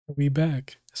We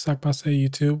back. Sakpase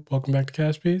YouTube. Welcome back to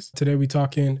KashPiece. Today we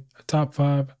talking top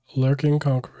 5 Lurking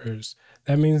Conquerors.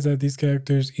 That means that these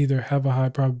characters either have a high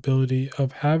probability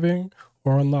of having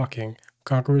or unlocking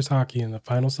Conquerors Haki in the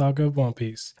Final Saga of One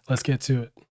Piece. Let's get to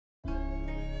it.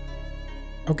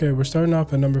 Okay, we're starting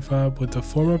off at number 5 with the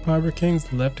former Pirate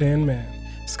King's left-hand man,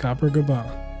 Scopper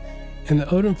Gaban. In the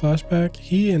Odin flashback,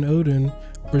 he and Odin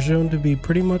were shown to be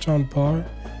pretty much on par,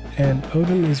 and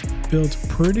Odin is built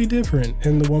pretty different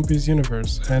in the One Piece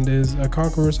universe and is a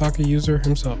Conquerors Haki user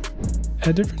himself.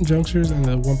 At different junctures in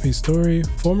the One Piece story,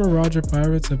 former Roger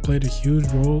pirates have played a huge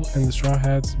role in the Straw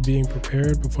Hats being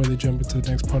prepared before they jump into the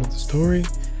next part of the story,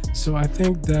 so I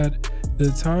think that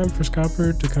the time for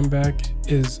Scopper to come back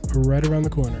is right around the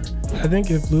corner. I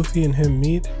think if Luffy and him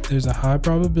meet, there's a high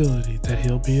probability that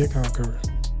he'll be a conqueror.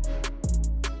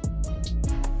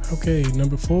 Okay,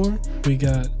 number 4, we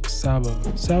got Sabo.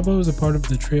 Sabo is a part of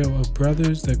the trio of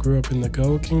brothers that grew up in the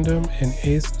Goa Kingdom in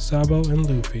Ace, Sabo, and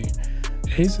Luffy.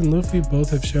 Ace and Luffy both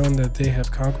have shown that they have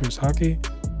Conquerors Haki,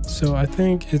 so I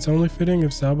think it's only fitting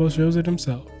if Sabo shows it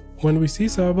himself. When we see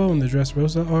Sabo in the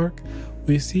Dressrosa arc,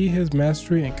 we see his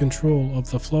mastery and control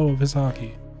of the flow of his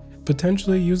Haki,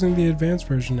 potentially using the advanced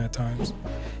version at times.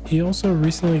 He also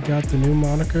recently got the new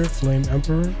moniker Flame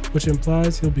Emperor, which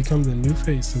implies he'll become the new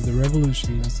face of the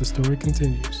revolution as the story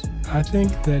continues. I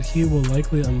think that he will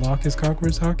likely unlock his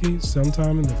Conquerors Haki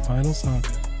sometime in the Final Saga.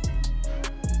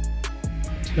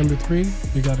 Number 3,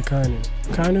 we got Akainu.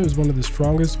 Akainu is one of the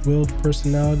strongest willed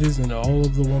personalities in all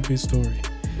of the One Piece story.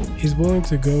 He's willing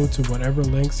to go to whatever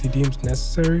lengths he deems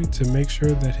necessary to make sure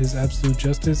that his absolute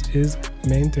justice is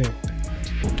maintained.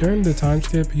 During the time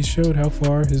skip, he showed how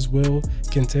far his will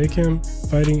can take him,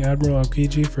 fighting Admiral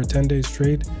Aokiji for 10 days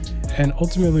straight, and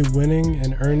ultimately winning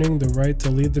and earning the right to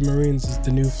lead the Marines as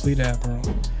the new fleet admiral.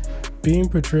 Being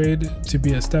portrayed to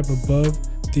be a step above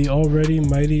the already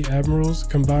mighty admirals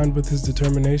combined with his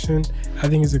determination, I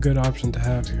think is a good option to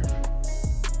have here.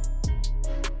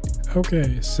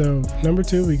 Okay, so number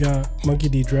 2 we got Monkey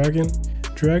D. Dragon.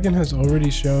 Dragon has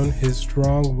already shown his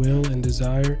strong will and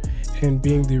desire in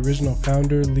being the original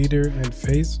founder, leader, and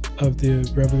face of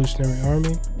the Revolutionary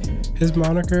Army. His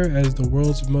moniker as the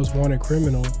world's most wanted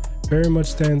criminal very much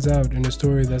stands out in a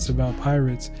story that's about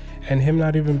pirates and him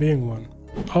not even being one.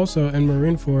 Also, in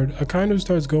Marineford, Akainu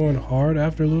starts going hard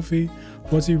after Luffy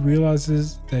once he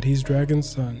realizes that he's Dragon's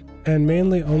son, and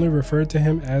mainly only referred to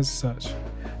him as such.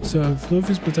 So if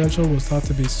Luffy's potential was thought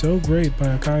to be so great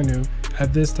by Akainu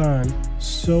at this time,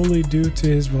 solely due to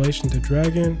his relation to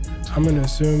Dragon, I'm going to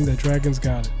assume that Dragon's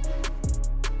got it.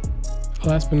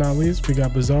 Last but not least, we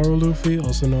got Bizarro Luffy,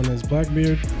 also known as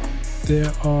Blackbeard.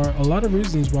 There are a lot of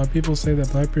reasons why people say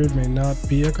that Blackbeard may not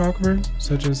be a conqueror,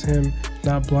 such as him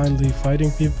not blindly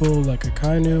fighting people like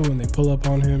Akainu when they pull up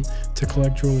on him to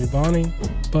collect Jewelry Bonnie,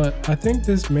 but I think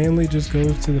this mainly just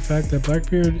goes to the fact that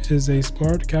Blackbeard is a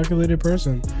smart, calculated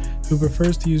person who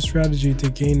prefers to use strategy to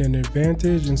gain an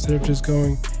advantage instead of just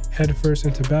going headfirst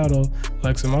into battle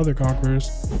like some other conquerors.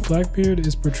 Blackbeard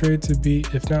is portrayed to be,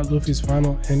 if not Luffy's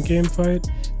final endgame fight,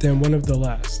 then one of the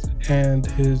last, and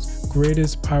his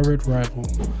greatest pirate rival.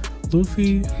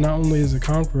 Luffy not only is a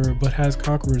conqueror, but has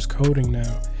conqueror's coding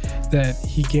now that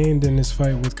he gained in his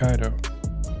fight with Kaido.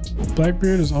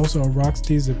 Blackbeard is also a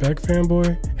Rocksteady Zebek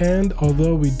fanboy, and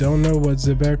although we don't know what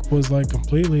Zebek was like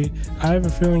completely, I have a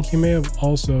feeling he may have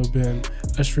also been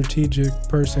a strategic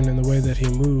person in the way that he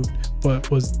moved,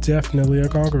 but was definitely a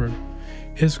conqueror.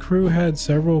 His crew had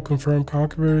several confirmed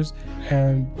conquerors,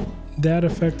 and that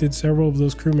affected several of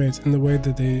those crewmates in the way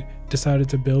that they decided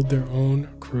to build their own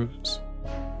crews.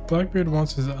 Blackbeard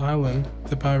wants his island,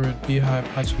 the pirate Beehive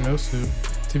Hachinosu,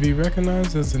 to be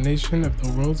recognized as the nation of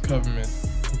the world's government,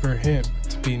 and for him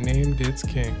to be named its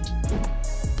king.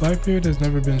 Blackbeard has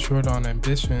never been short on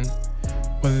ambition,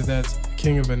 whether that's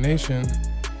king of a nation,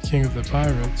 king of the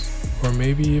pirates, or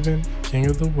maybe even king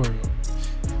of the world.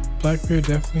 Blackbeard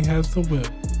definitely has the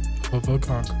will of a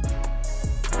conqueror.